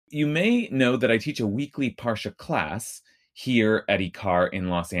you may know that I teach a weekly Parsha class here at ICAR in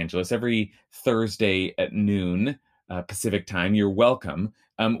Los Angeles every Thursday at noon Pacific time. You're welcome.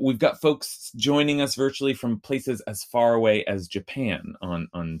 We've got folks joining us virtually from places as far away as Japan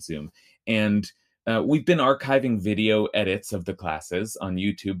on Zoom. And we've been archiving video edits of the classes on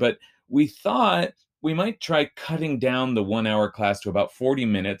YouTube, but we thought we might try cutting down the 1 hour class to about 40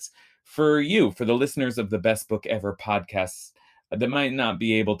 minutes for you, for the listeners of the Best Book Ever podcasts that might not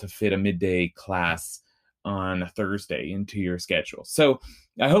be able to fit a midday class on a Thursday into your schedule. So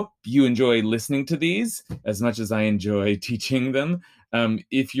I hope you enjoy listening to these as much as I enjoy teaching them.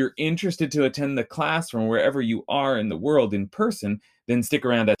 If you're interested to attend the class from wherever you are in the world in person, then stick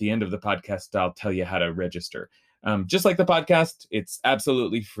around at the end of the podcast. I'll tell you how to register. Just like the podcast, it's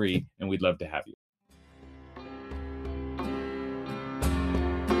absolutely free, and we'd love to have you.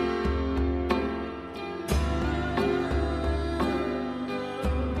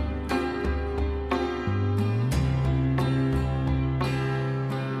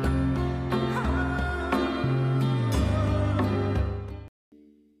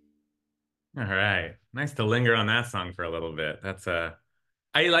 All right. Nice to linger on that song for a little bit. That's I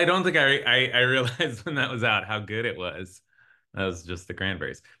don't think I realized when that was out how good it was. That was just the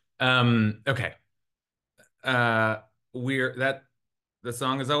Cranberries. Okay. Uh we're that The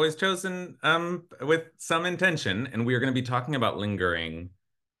song is always chosen with some intention, and we are going to be talking about lingering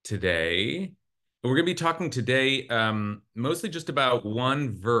today. We're going to be talking today mostly just about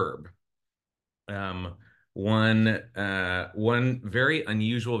one verb. Um, one very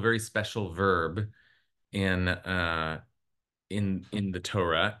unusual, very special verb in in the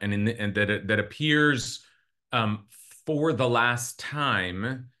Torah, and that appears for the last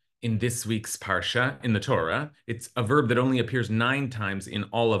time in this week's parsha in the Torah. It's a verb that only appears 9 times in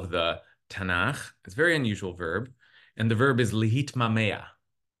all of the Tanakh. It's a very unusual verb, and the verb is lihitmamea.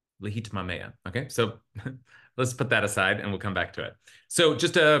 Lehitmamea. Okay, so let's put that aside and we'll come back to it. So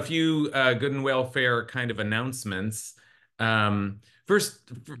just a few good and welfare kind of announcements. First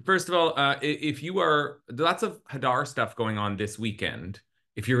of all, if you are lots of Hadar stuff going on this weekend.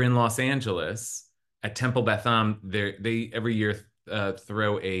 If you're in Los Angeles at Temple Beth Am, they every year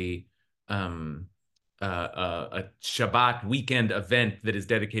throw a Shabbat weekend event that is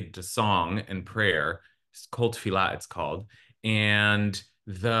dedicated to song and prayer. It's Kol Tefillah, it's called, and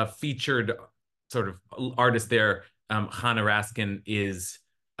the featured sort of artist there, Hannah Raskin, is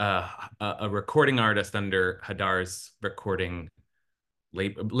a recording artist under Hadar's recording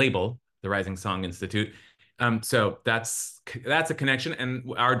label, the Rising Song Institute. So that's a connection, and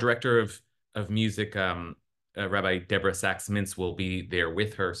our director of music, Rabbi Deborah Sachs-Mintz, will be there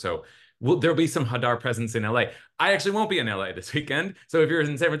with her. So there'll be some Hadar presence in LA. I actually won't be in LA this weekend. So if you're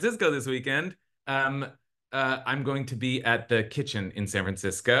in San Francisco this weekend, I'm going to be at the Kitchen in San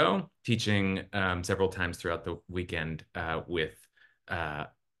Francisco, teaching several times throughout the weekend with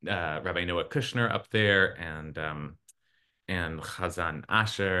Rabbi Noah Kushner up there, and Chazan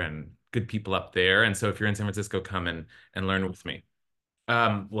Asher, and good people up there. And so if you're in San Francisco, come and learn with me.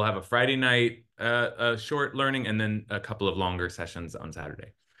 We'll have a Friday night a short learning, and then a couple of longer sessions on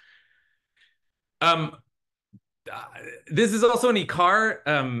Saturday. This is also an ICAR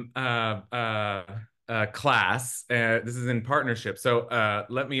class. This is in partnership. So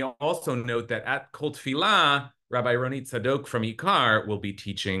let me also note that at Kol Tefillah, Rabbi Ronit Sadok from ICAR will be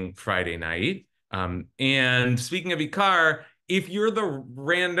teaching Friday night. And speaking of ICAR, if you're the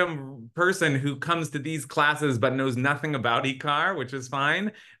random person who comes to these classes but knows nothing about ICAR, which is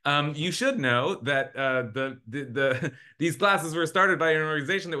fine, you should know that these classes were started by an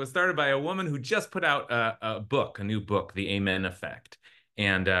organization that was started by a woman who just put out a new book, The Amen Effect.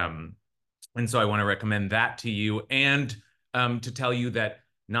 And so I want to recommend that to you, and to tell you that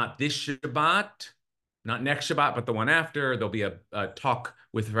not this Shabbat, not next Shabbat, but the one after, there'll be a talk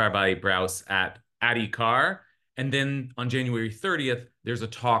with Rabbi Brous at ICAR. And then on January 30th, there's a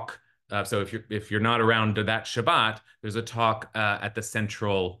talk. So if you're not around to that Shabbat, there's a talk at the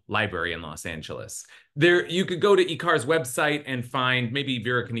Central Library in Los Angeles. There, you could go to ICAR's website and find, maybe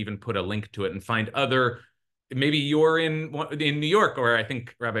Vera can even put a link to it, and find other. Maybe you're in New York, or I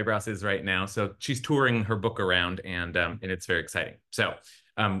think Rabbi Brous is right now. So she's touring her book around, and it's very exciting. So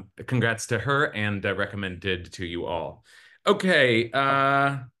congrats to her, and recommended to you all. Okay,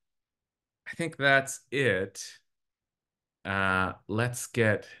 I think that's it. Let's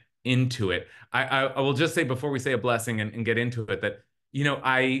get into it. I will just say before we say a blessing and get into it that,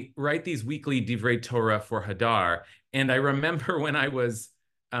 I write these weekly Divrei Torah for Hadar, and I remember when I was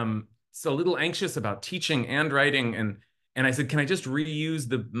so a little anxious about teaching and writing, and I said, can I just reuse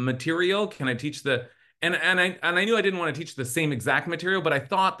the material? Can I teach and I knew I didn't want to teach the same exact material, but I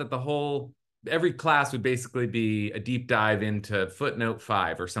thought that every class would basically be a deep dive into footnote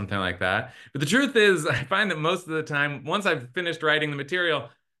 5 or something like that. But the truth is, I find that most of the time, once I've finished writing the material,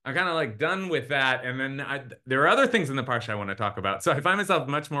 I'm kind of like done with that. And then there are other things in the parsha I want to talk about. So I find myself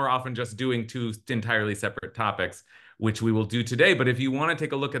much more often just doing two entirely separate topics, which we will do today. But if you want to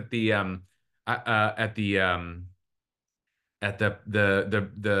take a look at at the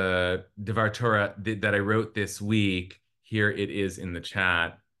the Devar Torah that I wrote this week, here it is in the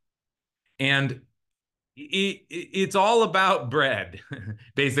chat. And it's all about bread,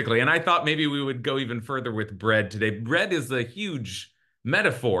 basically. And I thought maybe we would go even further with bread today. Bread is a huge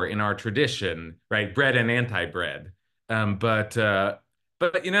metaphor in our tradition, right? Bread and anti-bread. But I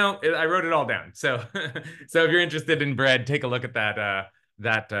wrote it all down. So so if you're interested in bread, take a look at that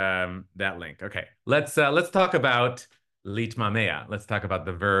link. Okay, let's talk about litmamea. Let's talk about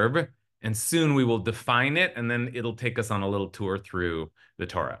the verb, and soon we will define it, and then it'll take us on a little tour through the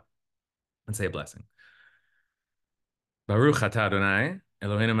Torah. Let's say a blessing. Baruch atah Adonai,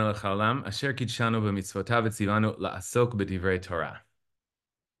 Eloheinu melech haolam, asher kidshanu b'mitzvotav v'tzivanu la'asok b'divrei Torah.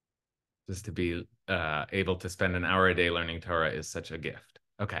 Just to be able to spend an hour a day learning Torah is such a gift.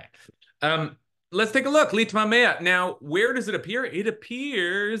 Okay. Let's take a look. Litmamea. Now, where does it appear? It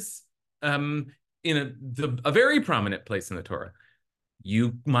appears in a very prominent place in the Torah.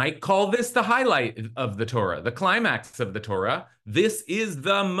 You might call this the highlight of the Torah, the climax of the Torah. This is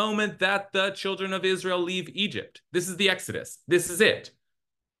the moment that the children of Israel leave Egypt. This is the Exodus. This is it.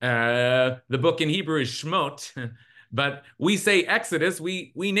 The book in Hebrew is Shmot, but we say Exodus.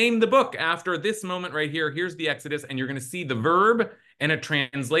 We name the book after this moment right here. Here's the Exodus, and you're going to see the verb and a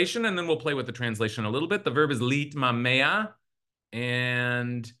translation, and then we'll play with the translation a little bit. The verb is litmamea,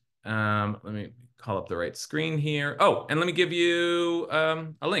 and let me call up the right screen here. Oh, and let me give you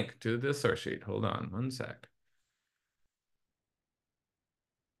a link to the source sheet. Hold on one sec.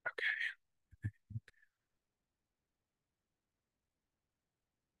 Okay.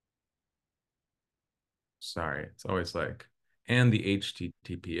 Sorry, it's always like, and the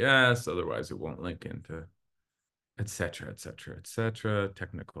HTTPS, otherwise it won't link into, etc., etc., etc.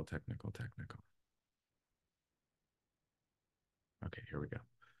 Technical. Okay, here we go.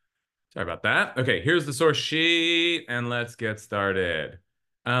 Sorry about that. Okay, here's the source sheet, and let's get started.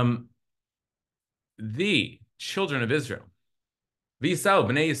 The children of Israel, V'yisau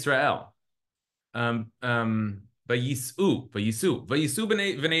b'nei Yisrael, Vayisu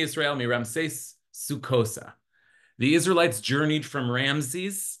b'nei Yisrael mi Ramses Sukkosa. The Israelites journeyed from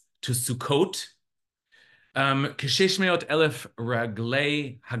Ramses to Sukkot. Kshesh meot elef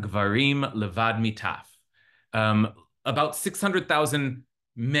raglei hagvarim levad mitaf. About 600,000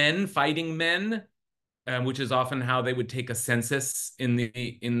 men, fighting men, which is often how they would take a census in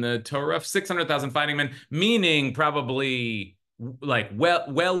the Torah. 600,000 fighting men, meaning probably like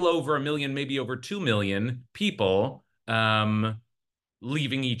well over 1 million, maybe over 2 million people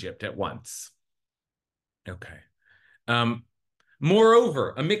leaving Egypt at once. Okay.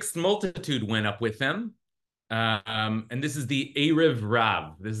 Moreover, a mixed multitude went up with them. And this is the Erev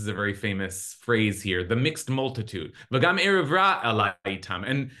Rav. This is a very famous phrase here, the mixed multitude. V'gam Erev Ra alaytam.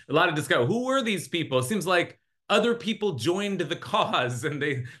 And a lot of discussion. Who were these people? It seems like other people joined the cause and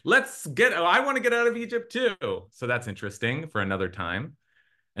I want to get out of Egypt too. So that's interesting for another time.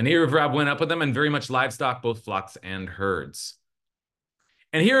 And Erev Rav went up with them, and very much livestock, both flocks and herds.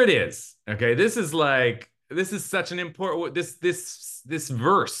 And here it is. Okay, this is such an important, this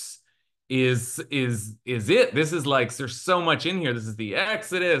verse is it. This is like, there's so much in here. This is the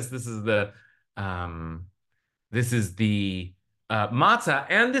Exodus. This is the matzah,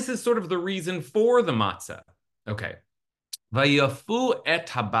 and this is sort of the reason for the matzah. Okay. Vayafu et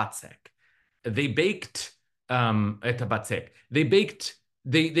habatzek. They baked et habatzek. They baked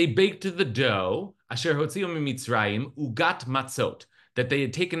the dough, asher hotziu mimitzrayim ugat matzot, that they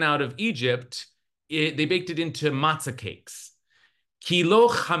had taken out of Egypt. They baked it into matzah cakes. Kilo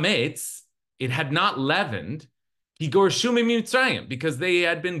chametz, it had not leavened. Kigorshu mimitzrayim, because they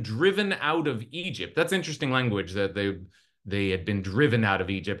had been driven out of Egypt. That's interesting language, that they had been driven out of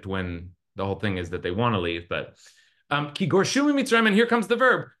Egypt, when the whole thing is that they want to leave. But kigorshu mimitzrayim, and here comes the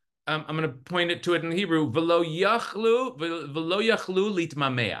verb. I'm going to point it to it in Hebrew. V'lo yachlu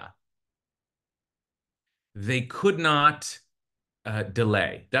litmamea. They could not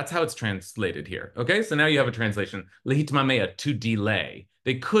delay. That's how it's translated here. Okay, so now you have a translation. Lehitmamea, to delay.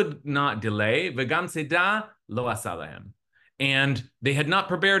 They could not delay. V'gam seda lo asalahem. And they had not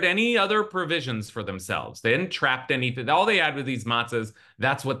prepared any other provisions for themselves. They hadn't trapped anything. All they had with these matzahs,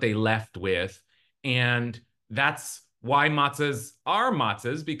 that's what they left with. And that's why matzahs are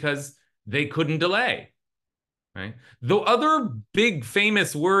matzahs, because they couldn't delay. right? The other big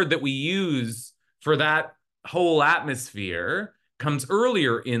famous word that we use for that whole atmosphere comes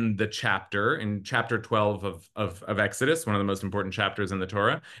earlier in the chapter, in chapter 12 of Exodus, one of the most important chapters in the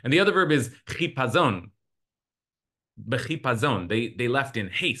Torah. And the other verb is chipazon, bechipazon. They left in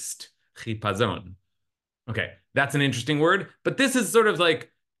haste, chipazon. Okay, that's an interesting word, but this is sort of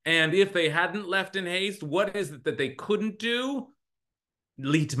like, and if they hadn't left in haste, what is it that they couldn't do?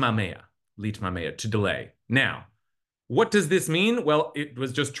 Litmamea, litmamea, to delay. Now, what does this mean? Well, it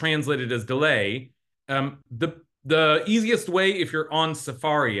was just translated as delay. The easiest way, if you're on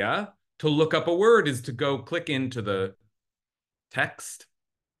Safaria, to look up a word is to go click into the text.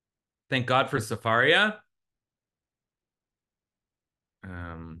 Thank God for Safaria.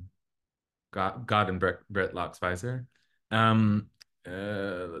 God and Brett Lockspicer.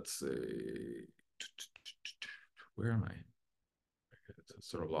 Let's see. Where am I? I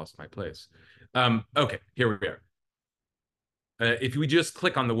sort of lost my place. Okay, here we are. If we just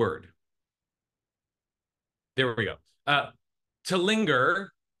click on the word, there we go. To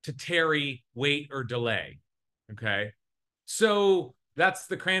linger, to tarry, wait, or delay. Okay. So that's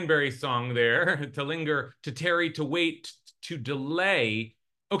the Cranberry song there. To linger, to tarry, to wait, to delay.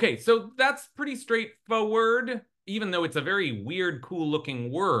 Okay, so that's pretty straightforward, even though it's a very weird, cool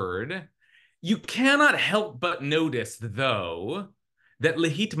looking word. You cannot help but notice, though, that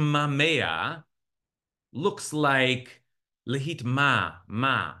lehit mamea looks like lehit ma.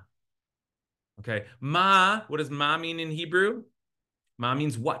 Okay. Ma, what does ma mean in Hebrew? Ma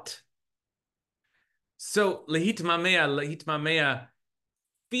means what? So lehit mamea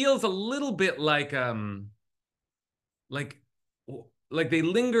feels a little bit like like they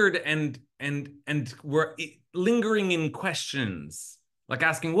lingered and were lingering in questions, like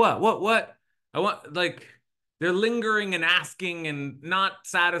asking what I want, like they're lingering and asking and not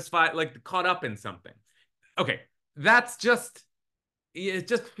satisfied, like caught up in something. Okay, that's just it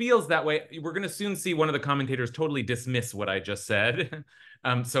just feels that way. We're going to soon see one of the commentators totally dismiss what I just said.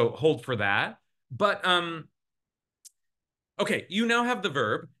 So hold for that. But okay, you now have the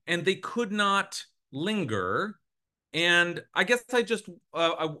verb, and they could not linger. And I guess I just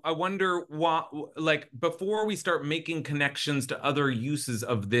I wonder why, like before we start making connections to other uses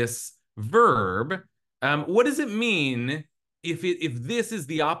of this verb, what does it mean if this is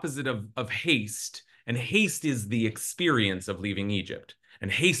the opposite of haste, and haste is the experience of leaving Egypt,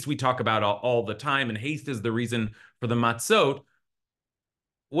 and haste we talk about all the time, and haste is the reason for the matzot.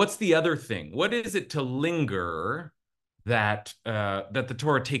 What's the other thing? What is it to linger that that the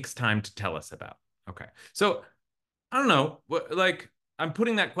Torah takes time to tell us about? Okay, so I don't know. Like, I'm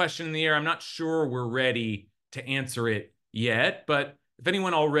putting that question in the air. I'm not sure we're ready to answer it yet, but if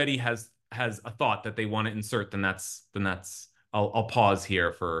anyone already has a thought that they want to insert, then that's I'll pause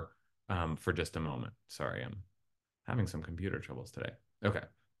here for just a moment. Sorry, I'm having some computer troubles today. Okay.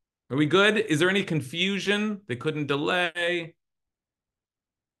 Are we good? Is there any confusion? They couldn't delay.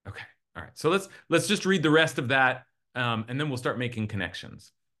 Okay. All right. So let's just read the rest of that, and then we'll start making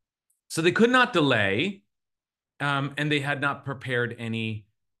connections. So they could not delay, and they had not prepared any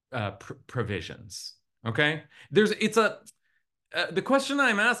provisions. Okay, the question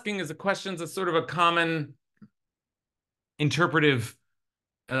I'm asking is a question that's sort of a common interpretive,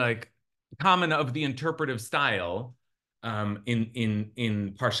 like common of the interpretive style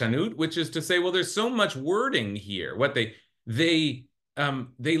in Parshanut, which is to say, well, there's so much wording here. What they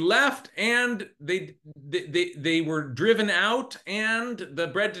left, and they were driven out, and the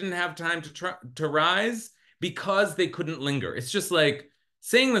bread didn't have time to rise because they couldn't linger. It's just like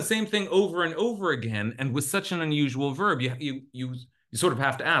saying the same thing over and over again, and with such an unusual verb, you sort of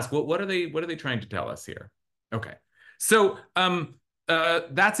have to ask, well, what are they trying to tell us here? Okay, so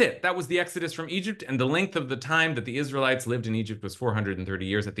that's it. That was the Exodus from Egypt, and the length of the time that the Israelites lived in Egypt was 430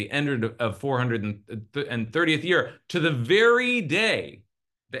 years. At the end of 430th year, to the very day,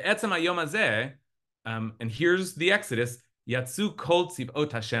 the Etzem Hayom Hazeh, and here's the Exodus, Yatsu Kol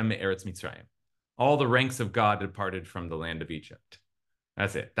Tzivot Hashem Me'eretz Mitzrayim. All the ranks of God departed from the land of Egypt.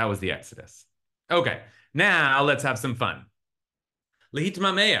 That's it. That was the Exodus. Okay, now let's have some fun.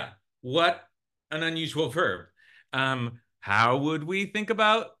 Lehitmamea. What an unusual verb. How would we think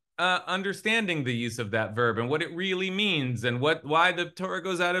about understanding the use of that verb and what it really means, and why the Torah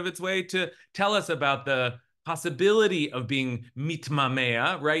goes out of its way to tell us about the possibility of being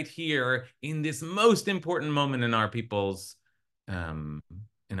mitmamea right here in this most important moment in our people's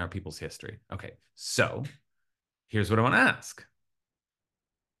history. Okay, so here's what I want to ask.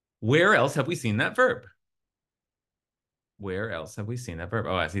 Where else have we seen that verb? Where else have we seen that verb?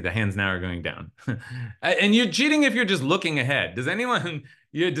 Oh, I see the hands now are going down. And you're cheating if you're just looking ahead. Anyone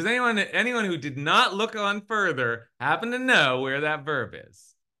who did not look on further happen to know where that verb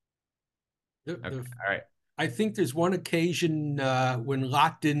is? The, Okay, the, all right. I think there's one occasion when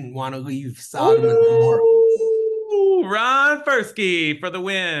Lot didn't want to leave Sodom and Gomorrah. Ooh, Ron Fursky for the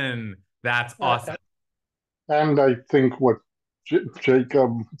win. That's awesome. And I think with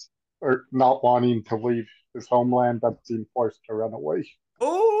Jacob or not wanting to leave his homeland, that's being forced to run away.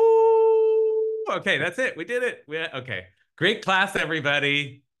 Oh, okay, that's it. We did it. Okay. Great class,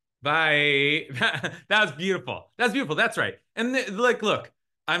 everybody. Bye. That was beautiful. That's beautiful. That's right. And like, look,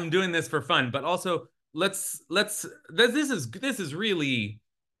 I'm doing this for fun, but also this is really,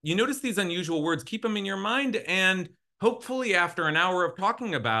 you notice these unusual words, keep them in your mind, and hopefully after an hour of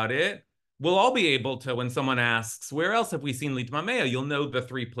talking about it, we'll all be able to, when someone asks, where else have we seen Litmamea? You'll know the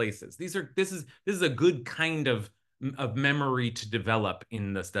three places. This is a good kind of memory to develop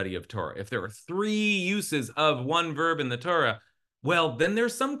in the study of Torah. If there are three uses of one verb in the Torah, well, then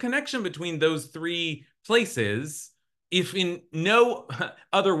there's some connection between those three places, if in no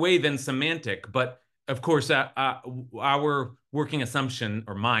other way than semantic. But of course, our working assumption,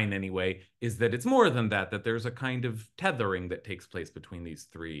 or mine anyway, is that it's more than that, that there's a kind of tethering that takes place between these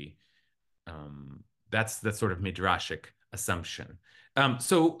three. That's the sort of midrashic assumption.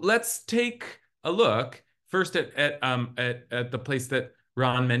 So let's take a look first at the place that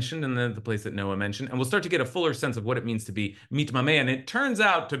Ron mentioned and then the place that Noah mentioned, and we'll start to get a fuller sense of what it means to be mitmameh. And it turns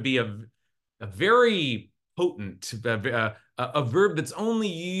out to be a very potent a verb that's only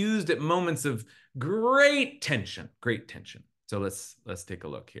used at moments of great tension. Great tension. So let's take a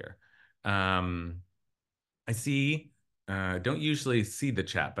look here. I see. Don't usually see the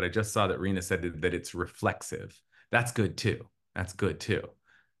chat, but I just saw that Rena said that it's reflexive. That's good too. That's good too.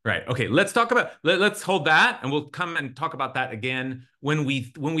 Right. Okay. Let's talk about. Let's hold that, and we'll come and talk about that again when we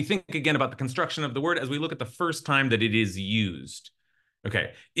think again about the construction of the word as we look at the first time that it is used.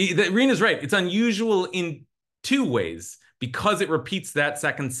 Okay. Rena's right. It's unusual in two ways because it repeats that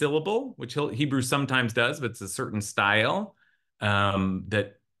second syllable, which Hebrew sometimes does, but it's a certain style.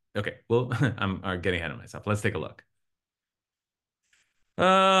 That. Okay. Well, I'm getting ahead of myself. Let's take a look.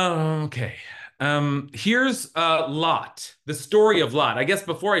 Okay. Here's Lot, the story of Lot. I guess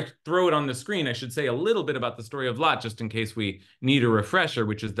before I throw it on the screen, I should say a little bit about the story of Lot, just in case we need a refresher,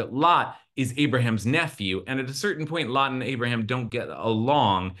 which is that Lot is Abraham's nephew. And at a certain point, Lot and Abraham don't get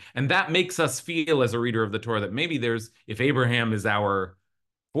along. And that makes us feel, as a reader of the Torah, that maybe if Abraham is our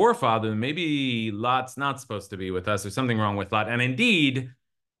forefather, then maybe Lot's not supposed to be with us. There's something wrong with Lot. And indeed,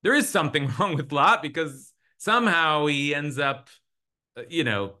 there is something wrong with Lot because somehow he ends up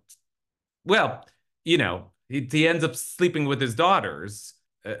well, he ends up sleeping with his daughters.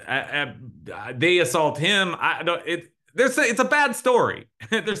 They assault him. I don't. It's a bad story.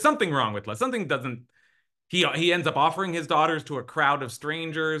 There's something wrong with Lot. Something doesn't. He ends up offering his daughters to a crowd of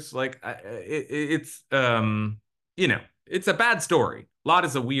strangers. Like it's it's a bad story. Lot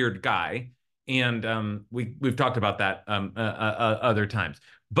is a weird guy, and we've talked about that other times.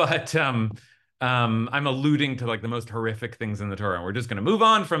 But I'm alluding to like the most horrific things in the Torah, and we're just going to move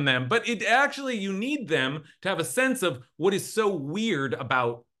on from them. But you need them to have a sense of what is so weird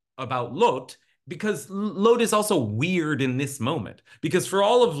about Lot, because Lot is also weird in this moment. Because for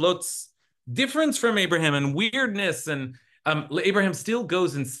all of Lot's difference from Abraham and weirdness, and Abraham still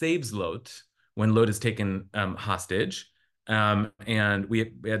goes and saves Lot when Lot is taken hostage. And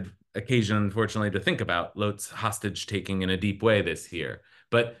we had occasion, unfortunately, to think about Lot's hostage taking in a deep way this year.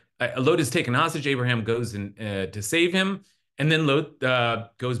 But Lot is taken hostage. Abraham goes in to save him, and then Lot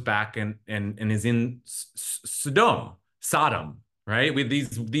goes back and is in Sodom, right? With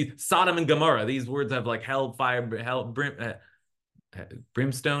these Sodom and Gomorrah. These words have like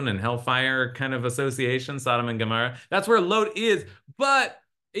brimstone and hellfire kind of association. Sodom and Gomorrah. That's where Lot is. But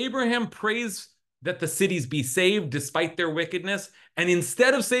Abraham prays that the cities be saved despite their wickedness, and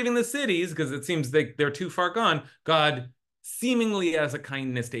instead of saving the cities, because it seems like they're too far gone, God, seemingly as a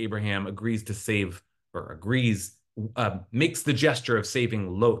kindness to Abraham, agrees to save, or makes the gesture of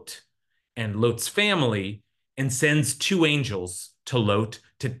saving Lot and Lot's family, and sends two angels to Lot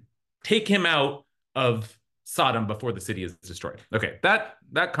to take him out of Sodom before the city is destroyed. Okay,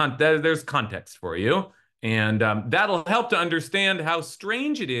 there's context for you, and that'll help to understand how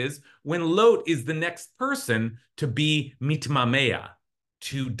strange it is when Lot is the next person to be mitmamea,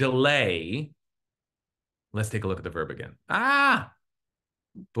 to delay. Let's take a look at the verb again.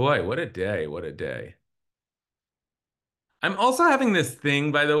 Boy, what a day. What a day. I'm also having this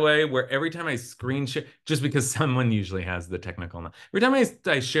thing, by the way, where every time I screen share, just because someone usually has the technical, every time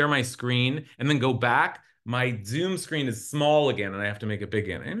I share my screen and then go back, my Zoom screen is small again and I have to make it big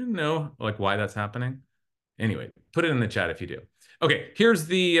again. I don't know like why that's happening. Anyway, put it in the chat if you do. Okay, here's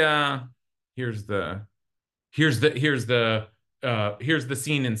the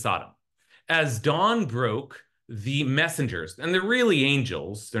scene in Sodom. As dawn broke, the messengers, and they're really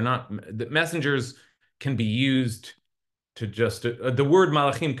angels, they're not, the messengers can be used to just, the word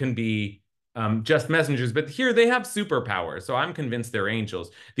malachim can be just messengers, but here they have superpowers, so I'm convinced they're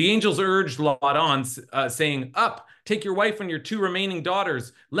angels. The angels urged Lot on, saying, "Up, take your wife and your two remaining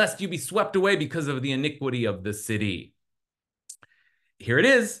daughters, lest you be swept away because of the iniquity of the city." Here it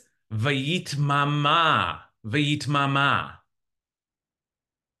is. Vayitmama. Vayitmama.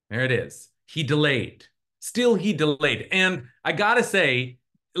 There it is. He delayed. Still, he delayed. And I gotta say,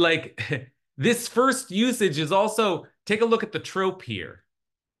 like, this first usage is also, take a look at the trope here.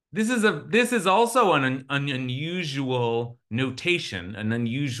 This is also an unusual notation, an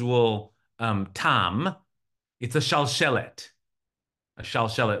unusual tam. It's a shalshelet. A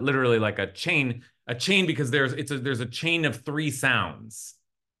shalshelet, literally like a chain because there's a chain of three sounds,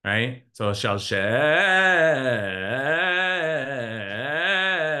 right? So a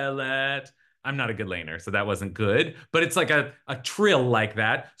shalshelet. I'm not a good laner, so that wasn't good, but it's like a trill like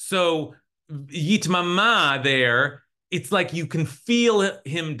that. So yitmama there, it's like you can feel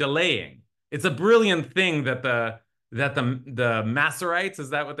him delaying. It's a brilliant thing that the Masoretes, is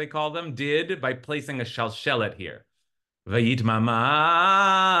that what they call them, did by placing a shalshelet here.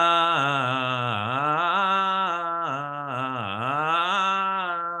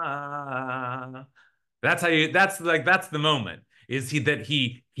 Vayitmama. That's how you, that's the moment. Is he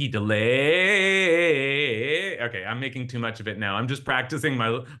delay? Okay, I'm making too much of it now. I'm just practicing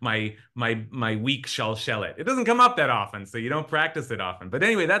my weak shalshelet. It doesn't come up that often, so you don't practice it often. But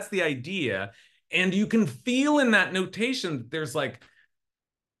anyway, that's the idea. And you can feel in that notation that there's like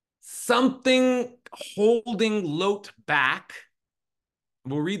something holding Lot back.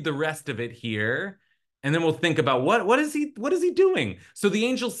 We'll read the rest of it here, and then we'll think about what is he doing? So the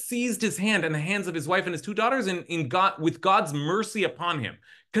angel seized his hand and the hands of his wife and his two daughters in God, with God's mercy upon him.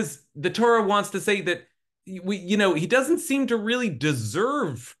 Because the Torah wants to say that he doesn't seem to really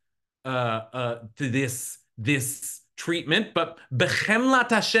deserve this treatment, but bechemlat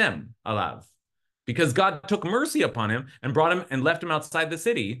Hashem alav, because God took mercy upon him and brought him and left him outside the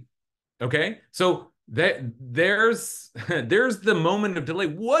city. Okay, so there's the moment of delay.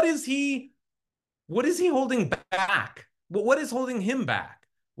 What is he holding back? What is holding him back?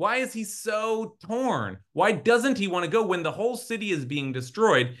 Why is he so torn? Why doesn't he want to go when the whole city is being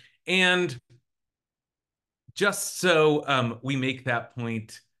destroyed? And just so we make that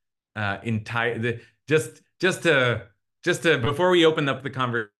point just to before we open up the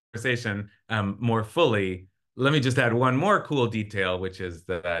conversation more fully, let me just add one more cool detail, which is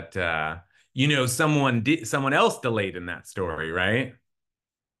that someone else delayed in that story, right?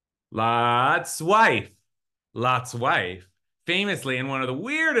 Lot's wife, famously in one of the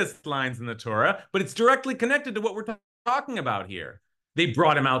weirdest lines in the Torah, but it's directly connected to what we're talking about here. They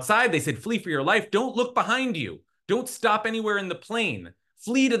brought him outside. They said, "Flee for your life. Don't look behind you. Don't stop anywhere in the plain.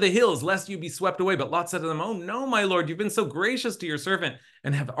 Flee to the hills, lest you be swept away." But Lot said to them, "Oh, no, my lord, you've been so gracious to your servant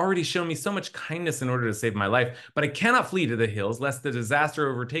and have already shown me so much kindness in order to save my life. But I cannot flee to the hills, lest the disaster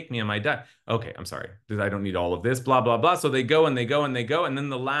overtake me and I die." Okay, I'm sorry. I don't need all of this, blah, blah, blah. So they go and they go and they go. And then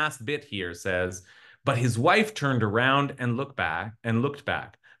the last bit here says, "But his wife turned around and looked back.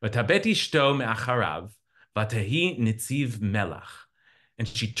 V'tabet ishto me'acharav, v'tehi nitziv melach." And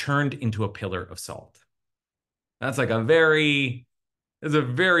she turned into a pillar of salt. That's like a very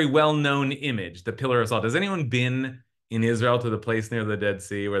well-known image, the pillar of salt. Has anyone been in Israel to the place near the Dead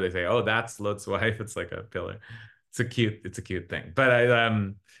Sea where they say, "Oh, that's Lot's wife"? It's like a pillar. It's a cute thing. But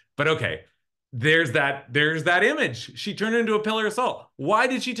okay, there's that image. She turned into a pillar of salt. Why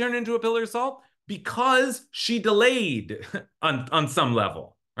did she turn into a pillar of salt? Because she delayed on some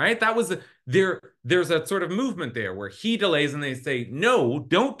level, right? That was there's a sort of movement there where he delays and they say, "No,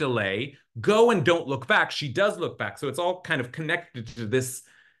 don't delay. Go and don't look back." She does look back. So it's all kind of connected to this.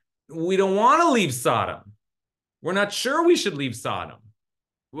 We don't want to leave Sodom. We're not sure we should leave Sodom.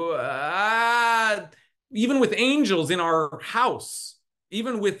 Even with angels in our house,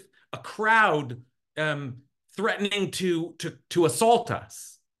 even with a crowd threatening to assault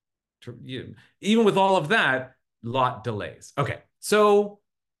us. Even with all of that, Lot delays. Okay, so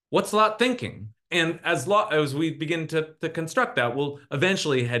what's Lot thinking? And as we begin to construct that, we'll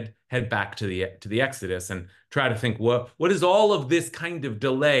eventually head back to the Exodus and try to think what is all of this kind of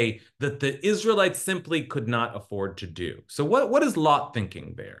delay that the Israelites simply could not afford to do. So what is Lot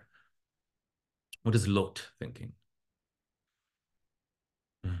thinking there? What is Lot thinking?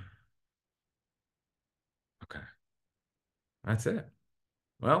 That's it.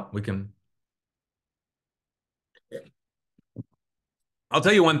 Well, I'll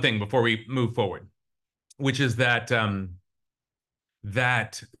tell you one thing before we move forward, which is that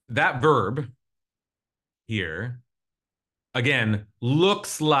that verb here again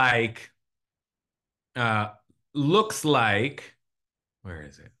uh looks like where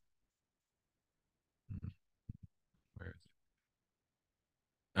is it? Where is it?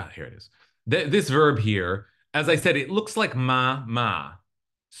 Ah, here it is. This verb here, as I said, it looks like ma.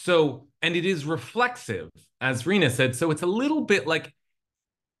 So, and it is reflexive, as Rena said. So it's a little bit like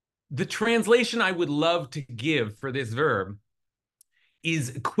the translation I would love to give for this verb is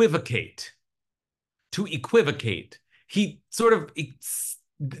equivocate. To equivocate. He sort of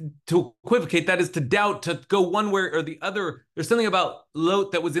to equivocate, that is to doubt, to go one way or the other. There's something about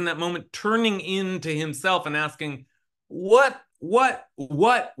Lot that was in that moment turning into himself and asking, what do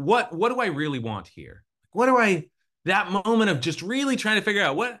I really want here? That moment of just really trying to figure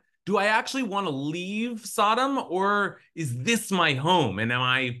out, what do I actually want to leave Sodom, or is this my home? And am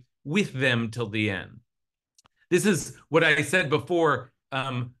I with them till the end? This is what I said before.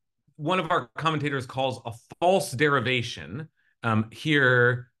 One of our commentators calls a false derivation.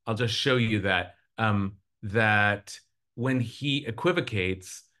 Here, I'll just show you that when he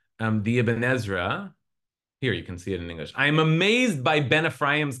equivocates, the Ibn Ezra, here you can see it in English. I am amazed by Ben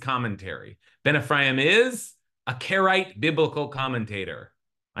Ephraim's commentary. Ben Ephraim is a Karaite biblical commentator.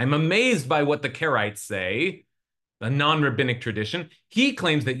 I'm amazed by what the Karaites say, a non-rabbinic tradition. He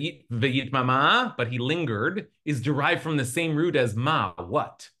claims that V'yitmama, but he lingered, is derived from the same root as ma,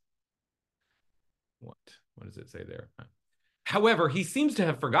 what? What does it say there? However, he seems to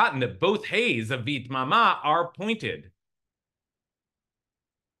have forgotten that both hays of V'yitmama are pointed.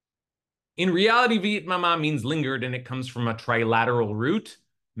 In reality, V'yitmama means lingered, and it comes from a trilateral root,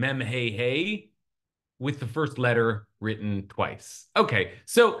 mem hey, with the first letter written twice. Okay,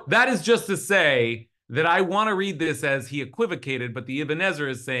 so that is just to say that I want to read this as he equivocated, but the Ibn Ezra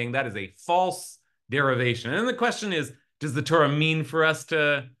is saying that is a false derivation. And the question is, does the Torah mean for us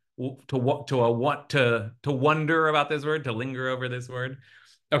to wonder about this word, to linger over this word?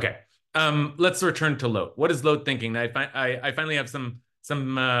 Okay, let's return to Lot. What is Lot thinking? I finally have some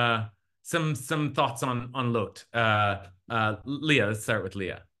thoughts on Lot. Leah, let's start with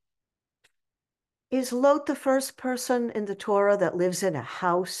Leah. Is Lot the first person in the Torah that lives in a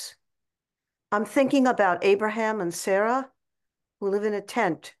house? I'm thinking about Abraham and Sarah, who live in a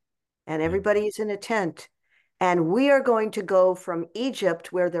tent, and everybody is in a tent. And we are going to go from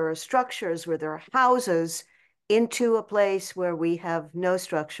Egypt, where there are structures, where there are houses, into a place where we have no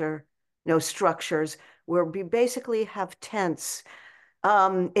structure, no structures, where we basically have tents.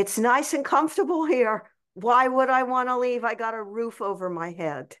 It's nice and comfortable here. Why would I want to leave? I got a roof over my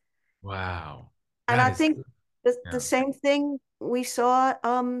head. Wow. And I think the same thing we saw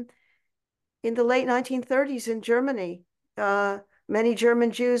in the late 1930s in Germany. Many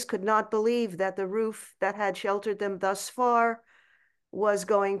German Jews could not believe that the roof that had sheltered them thus far was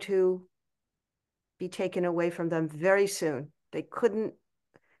going to be taken away from them very soon. They couldn't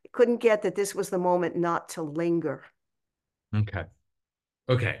get that this was the moment not to linger. Okay.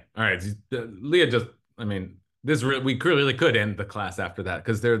 All right. Leah just, I mean, we really could end the class after that,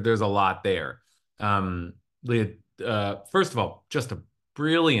 because there's a lot there. Leah, first of all, just a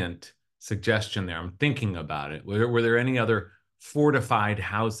brilliant suggestion there. I'm thinking about it. Were there any other fortified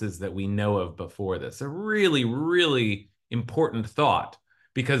houses that we know of before this? A really, really important thought,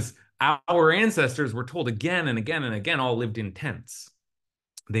 because our ancestors were told again and again and again, all lived in tents.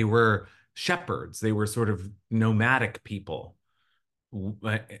 They were shepherds. They were sort of nomadic people.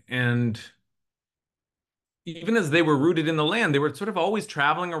 And even as they were rooted in the land, they were sort of always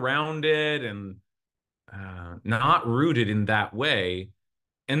traveling around it and not rooted in that way.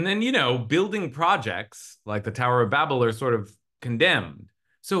 And then, building projects like the Tower of Babel are sort of condemned.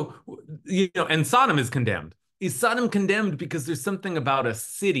 So, and Sodom is condemned. Is Sodom condemned because there's something about a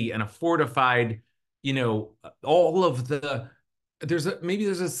city and a fortified, all of the, there's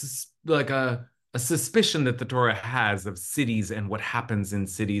a suspicion that the Torah has of cities and what happens in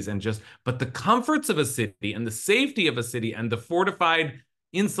cities, but the comforts of a city and the safety of a city and the fortified,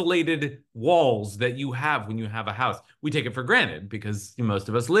 insulated walls that you have when you have a house, we take it for granted because most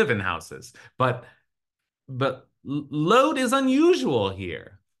of us live in houses. But Lot is unusual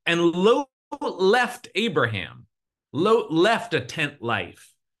here. And Lot left Abraham. Lot left a tent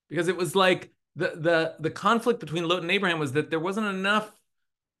life, because it was like the conflict between Lot and Abraham was that there wasn't enough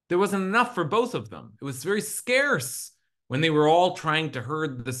for both of them. It was very scarce when they were all trying to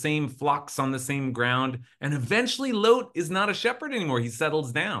herd the same flocks on the same ground. And eventually Lot is not a shepherd anymore. He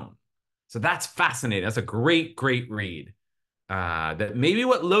settles down. So that's fascinating. That's a great, great read. that maybe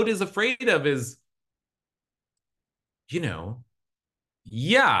what Lot is afraid of is,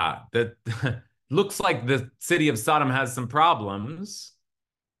 yeah, that looks like the city of Sodom has some problems,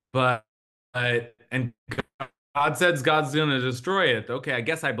 but and God says God's going to destroy it. Okay, I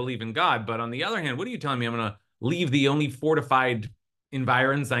guess I believe in God, but on the other hand, what are you telling me? I'm going to leave the only fortified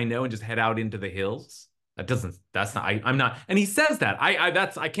environs I know and just head out into the hills? That's not, I'm not, and he says that.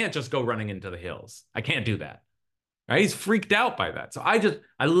 I can't just go running into the hills. I can't do that. Right? He's freaked out by that. So I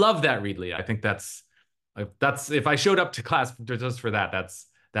love that, Reedley. I think that's if I showed up to class just for that,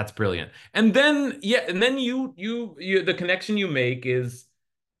 that's brilliant. And then you the connection you make is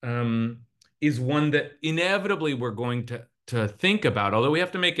one that inevitably we're going to think about, although we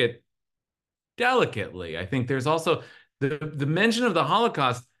have to make it delicately. I think there's also the mention of the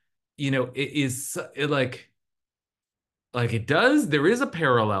Holocaust, there is a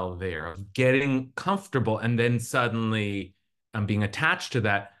parallel there of getting comfortable and then suddenly being attached to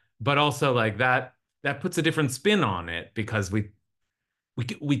that, but also like that puts a different spin on it because we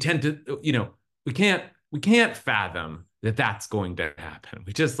tend to, we can't fathom that that's going to happen.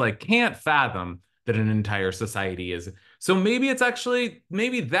 We just like can't fathom that an entire society is. So maybe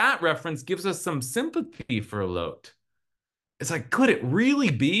that reference gives us some sympathy for Lot. It's like, could it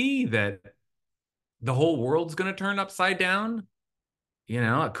really be that the whole world's going to turn upside down?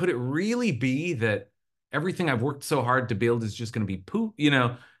 Could it really be that everything I've worked so hard to build is just going to be poop?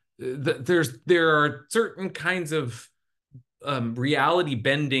 There are certain kinds of reality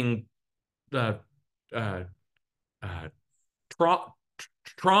bending uh, uh, uh, tra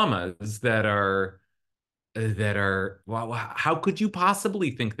traumas that are well, how could you possibly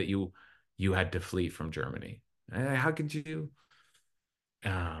think that you had to flee from Germany? How could you?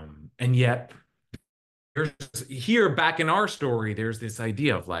 And yet there's here back in our story, there's this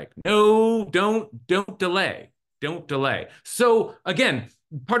idea of like, no, don't delay. Don't delay. So again,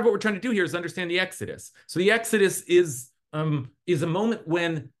 part of what we're trying to do here is understand the Exodus. So the Exodus is a moment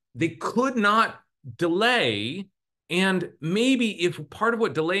when they could not delay. And maybe if part of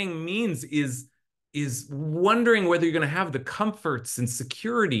what delaying means is wondering whether you're going to have the comforts and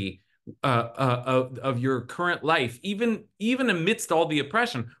security of your current life, even amidst all the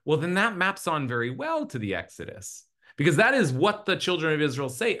oppression, well, then that maps on very well to the Exodus, because that is what the children of Israel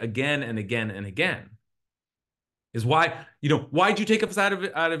say again and again and again. Is why'd you take us out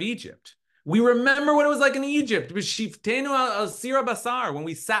of Egypt? We remember what it was like in Egypt, when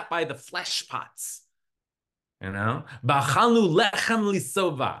we sat by the flesh pots, when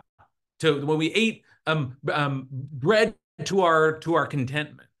we ate bread to our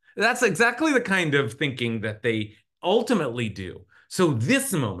contentment. That's exactly the kind of thinking that they ultimately do. So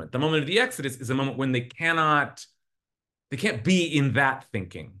this moment, the moment of the Exodus, is a moment when they can't be in that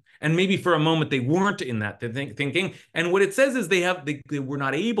thinking. And maybe for a moment they weren't in that thinking. And what it says is they were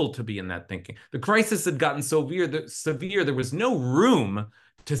not able to be in that thinking. The crisis had gotten so severe, there was no room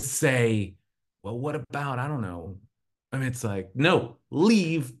to say, well, what about, I don't know. I mean, it's like, no,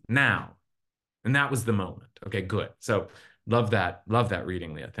 leave now. And that was the moment. Okay, good. So love that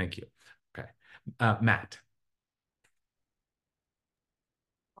reading, Leah. Thank you. Okay. Matt.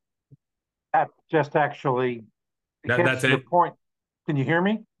 That just actually hits That's the it. point. Can you hear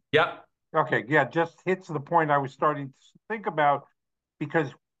me? Yep. Okay, yeah, just hits the point I was starting to think about, because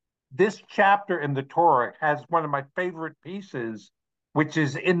this chapter in the Torah has one of my favorite pieces, which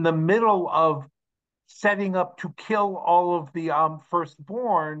is in the middle of setting up to kill all of the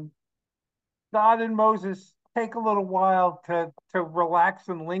firstborn. God and Moses take a little while to relax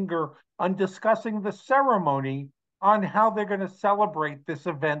and linger on discussing the ceremony on how they're going to celebrate this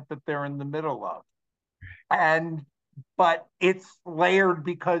event that they're in the middle of. But it's layered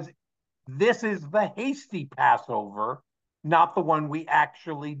because this is the hasty Passover, not the one we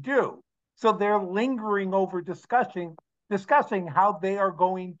actually do. So they're lingering over discussing how they are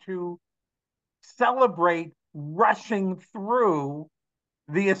going to celebrate rushing through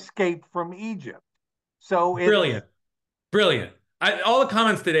the escape from Egypt. So Brilliant. All the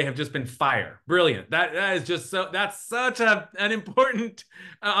comments today have just been fire. Brilliant. That is just that's such an important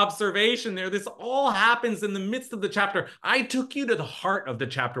observation there. This all happens in the midst of the chapter. I took you to the heart of the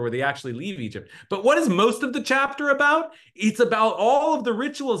chapter where they actually leave Egypt. But what is most of the chapter about? It's about all of the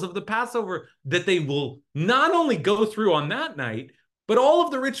rituals of the Passover that they will not only go through on that night, but all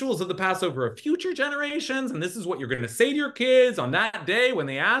of the rituals of the Passover of future generations. And this is what you're going to say to your kids on that day when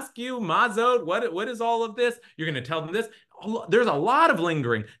they ask you, Mazot, what is all of this? You're going to tell them this. There's a lot of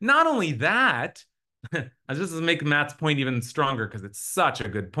lingering. Not only that, I just to make Matt's point even stronger because it's such a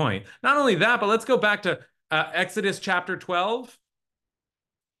good point. Not only that, but let's go back to Exodus chapter 12.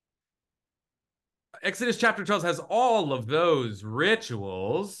 Exodus chapter 12 has all of those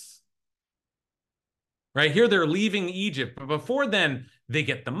rituals. Right here, they're leaving Egypt, but before then, they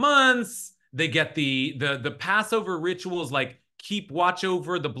get the months, they get the Passover rituals, like keep watch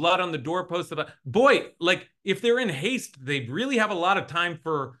over the blood on the doorpost. Boy, like if they're in haste, they really have a lot of time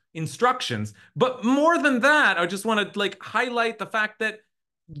for instructions. But more than that, I just want to like highlight the fact that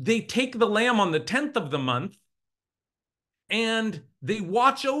they take the lamb on the 10th of the month and they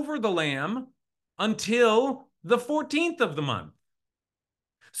watch over the lamb until the 14th of the month.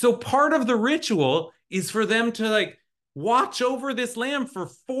 So part of the ritual is for them to like watch over this lamb for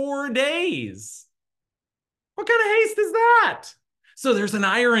 4 days. What kind of haste is that? So there's an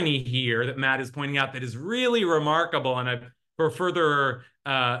irony here that Matt is pointing out that is really remarkable, and for further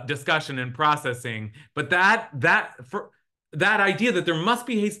discussion and processing. But that idea that there must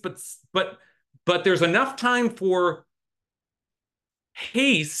be haste, but there's enough time for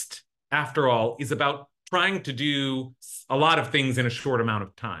haste, after all, is about trying to do a lot of things in a short amount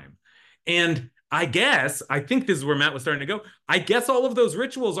of time. And I think this is where Matt was starting to go. I guess all of those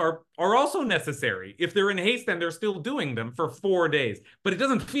rituals are also necessary. If they're in haste, then they're still doing them for 4 days, but it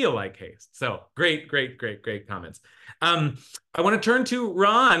doesn't feel like haste. So great comments. I want to turn to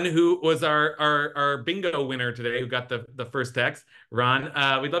Ron, who was our bingo winner today, who got the first text.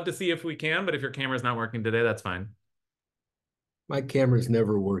 Ron, we'd love to see if we can, but if your camera's not working today, that's fine. My camera's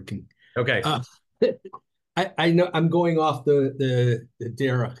never working. Okay. I know I'm going off the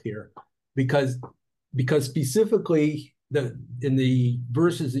derech here because specifically in the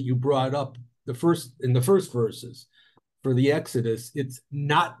verses that you brought up, in the first verses for the Exodus, it's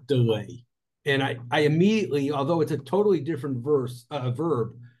not delay. And I immediately, although it's a totally different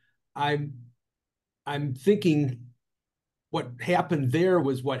verb, I'm thinking what happened there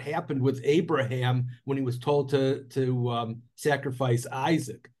was what happened with Abraham when he was told to sacrifice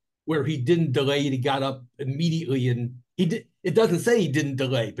Isaac, where he didn't delay and he got up immediately, and it doesn't say he didn't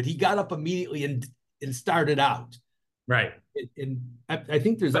delay, but he got up immediately and started out. Right. And I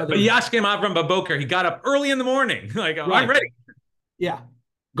think there's other. But Yashkem Avram Baboker, he got up early in the morning. Like, right. I'm ready. Yeah,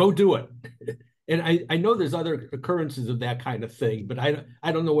 go do it. And I know there's other occurrences of that kind of thing, but I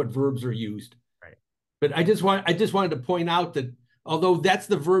don't know what verbs are used. Right. But I just wanted to point out that although that's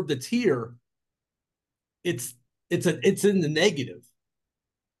the verb that's here, it's in the negative.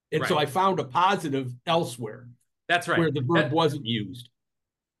 And so I found a positive elsewhere. That's right. Where the verb wasn't used.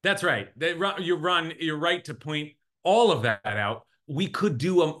 That's right. You're right to point all of that out. We could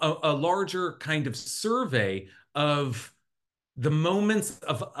do a larger kind of survey of the moments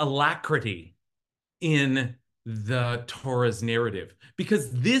of alacrity in the Torah's narrative,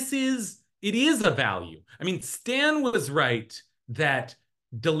 because it is a value. I mean, Stan was right that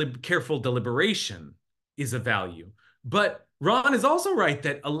careful deliberation is a value, but Ron is also right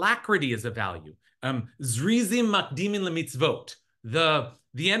that alacrity is a value. Zrizim makdimin lemitzvot.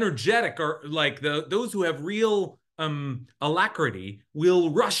 The energetic, or like those who have real alacrity,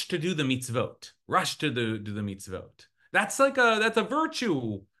 will rush to do the mitzvot. Rush to do the mitzvot. That's a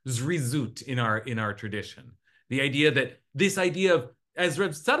virtue, zrizut, in our tradition. The idea that this idea of, as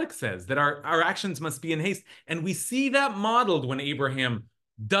Reb Tzadok says, that our actions must be in haste, and we see that modeled when Abraham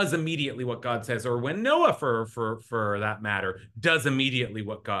does immediately what God says, or when Noah, for that matter, does immediately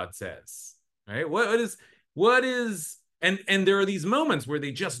what God says. Right? What is and there are these moments where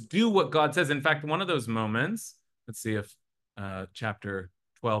they just do what God says. In fact, one of those moments, let's see if chapter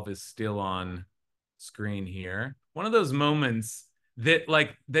 12 is still on screen here. One of those moments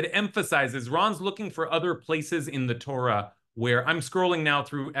that emphasizes, Ron's looking for other places in the Torah where I'm scrolling now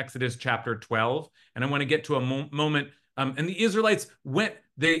through Exodus chapter 12, and I want to get to a moment. And the Israelites went,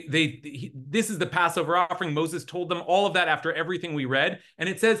 this is the Passover offering. Moses told them all of that after everything we read. And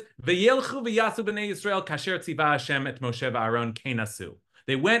it says, V'yelchu v'yasu b'nei Yisrael kasher tziva Hashem et Moshe v'Aaron kenasu.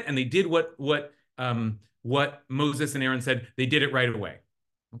 They went and they did what Moses and Aaron said. They did it right away.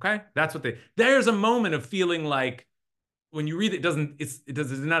 Okay? That's what there's a moment of feeling like, when you read it, it's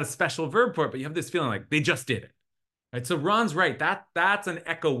not a special verb for it, but you have this feeling like they just did it. Right? So Ron's right. That's an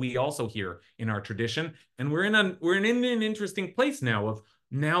echo we also hear in our tradition. And we're in an interesting place now of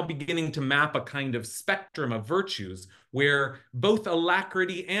beginning to map a kind of spectrum of virtues where both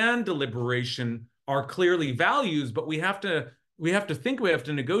alacrity and deliberation are clearly values, but we have to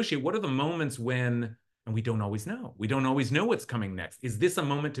negotiate what are the moments when, and we don't always know. We don't always know what's coming next. Is this a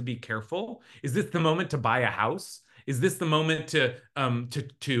moment to be careful? Is this the moment to buy a house? Is this the moment to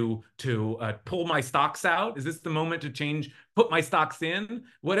pull my stocks out? Is this the moment to put my stocks in?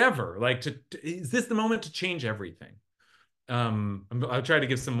 Whatever. Is this the moment to change everything? I'll try to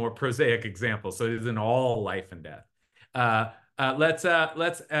give some more prosaic examples, so it isn't all life and death. Let's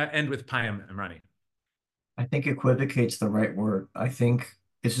end with Payam and Rani. I think equivocate's the right word. I think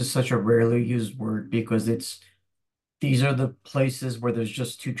this is such a rarely used word because these are the places where there's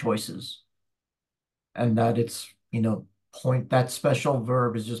just two choices, and that it's, that special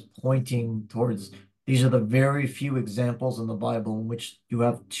verb is just pointing towards these are the very few examples in the Bible in which you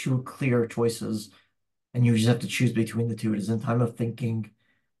have two clear choices and you just have to choose between the two. It isn't time of thinking,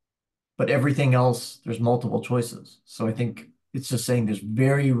 but everything else, there's multiple choices. So I think it's just saying there's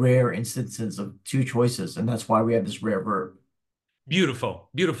very rare instances of two choices, and that's why we have this rare verb. Beautiful,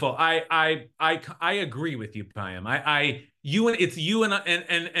 beautiful. I agree with you, Payam. It's you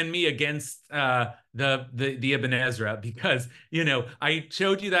and me against the Ibn Ezra, because I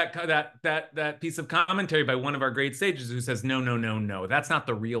showed you that piece of commentary by one of our great sages who says no, no, no, no, that's not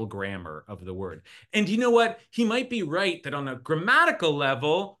the real grammar of the word. And you know what? He might be right that on a grammatical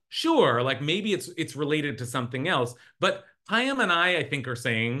level, sure, like maybe it's related to something else, but Payam and I think are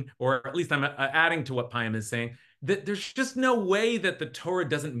saying, or at least I'm adding to what Payam is saying, that there's just no way that the Torah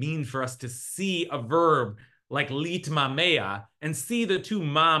doesn't mean for us to see a verb like litma mea and see the two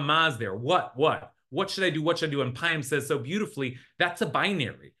mas there. What should I do? What should I do? And Payam says so beautifully, that's a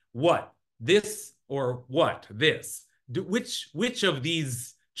binary. What? This or what? This. Which of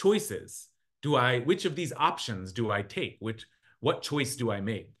these choices which of these options do I take? What choice do I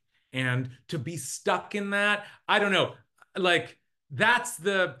make? And to be stuck in that, I don't know. Like, that's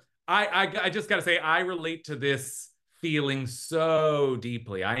I just got to say, I relate to this feeling so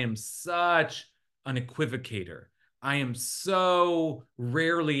deeply. I am such an equivocator. I am so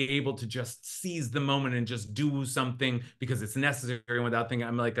rarely able to just seize the moment and just do something because it's necessary without thinking.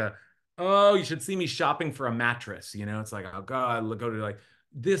 I'm like oh, you should see me shopping for a mattress. It's like, oh God, go to like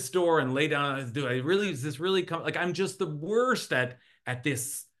this store and lay down. Is this really come? Like, I'm just the worst at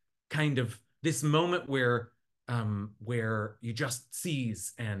this kind of this moment where you just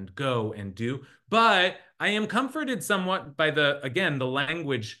seize and go and do. But I am comforted somewhat by the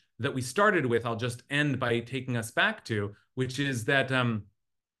language that we started with. I'll just end by taking us back to, which is that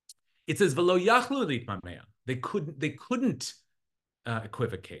it says velo yachlu litmamea. They couldn't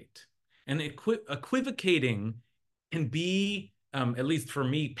equivocate, and equivocating can be, at least for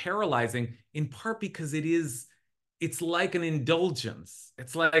me, paralyzing in part because it's like an indulgence.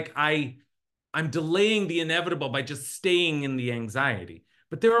 It's like I'm delaying the inevitable by just staying in the anxiety.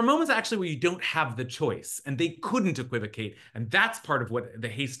 But there are moments actually where you don't have the choice, and they couldn't equivocate. And that's part of what the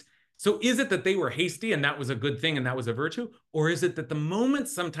haste. So is it that they were hasty and that was a good thing and that was a virtue? Or is it that the moment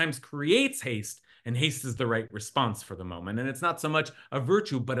sometimes creates haste, and haste is the right response for the moment? And it's not so much a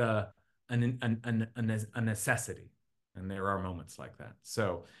virtue, but a necessity. And there are moments like that.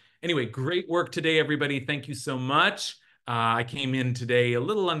 So anyway, great work today, everybody. Thank you so much. I came in today a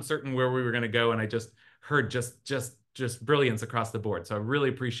little uncertain where we were going to go, and I just heard just brilliance across the board. So I really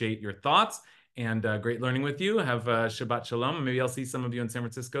appreciate your thoughts, and great learning with you. Have Shabbat Shalom. Maybe I'll see some of you in San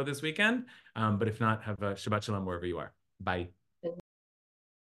Francisco this weekend. But if not, have Shabbat Shalom wherever you are. Bye.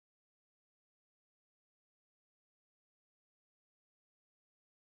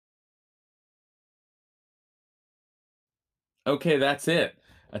 Okay, that's it.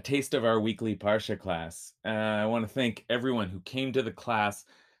 A taste of our weekly Parsha class. I want to thank everyone who came to the class,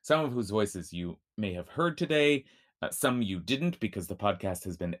 some of whose voices you may have heard today, some you didn't because the podcast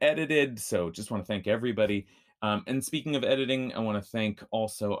has been edited. So just want to thank everybody. And speaking of editing, I want to thank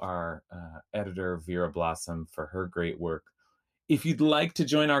also our editor, Vera Blossom, for her great work. If you'd like to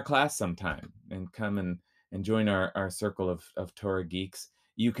join our class sometime and come and join our circle of Torah geeks,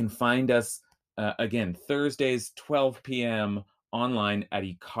 you can find us again, Thursdays, 12 p.m. online at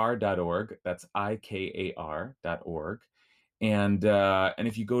ikar.org. That's IKAR.org. And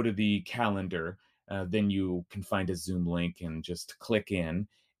if you go to the calendar, then you can find a Zoom link and just click in.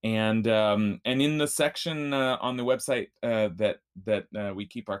 And in the section on the website that we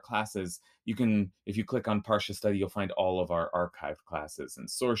keep our classes, you can, if you click on Parsha Study, you'll find all of our archived classes and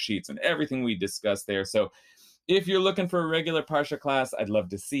source sheets and everything we discussed there. So if you're looking for a regular Parsha class, I'd love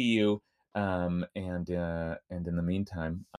to see you. And in the meantime,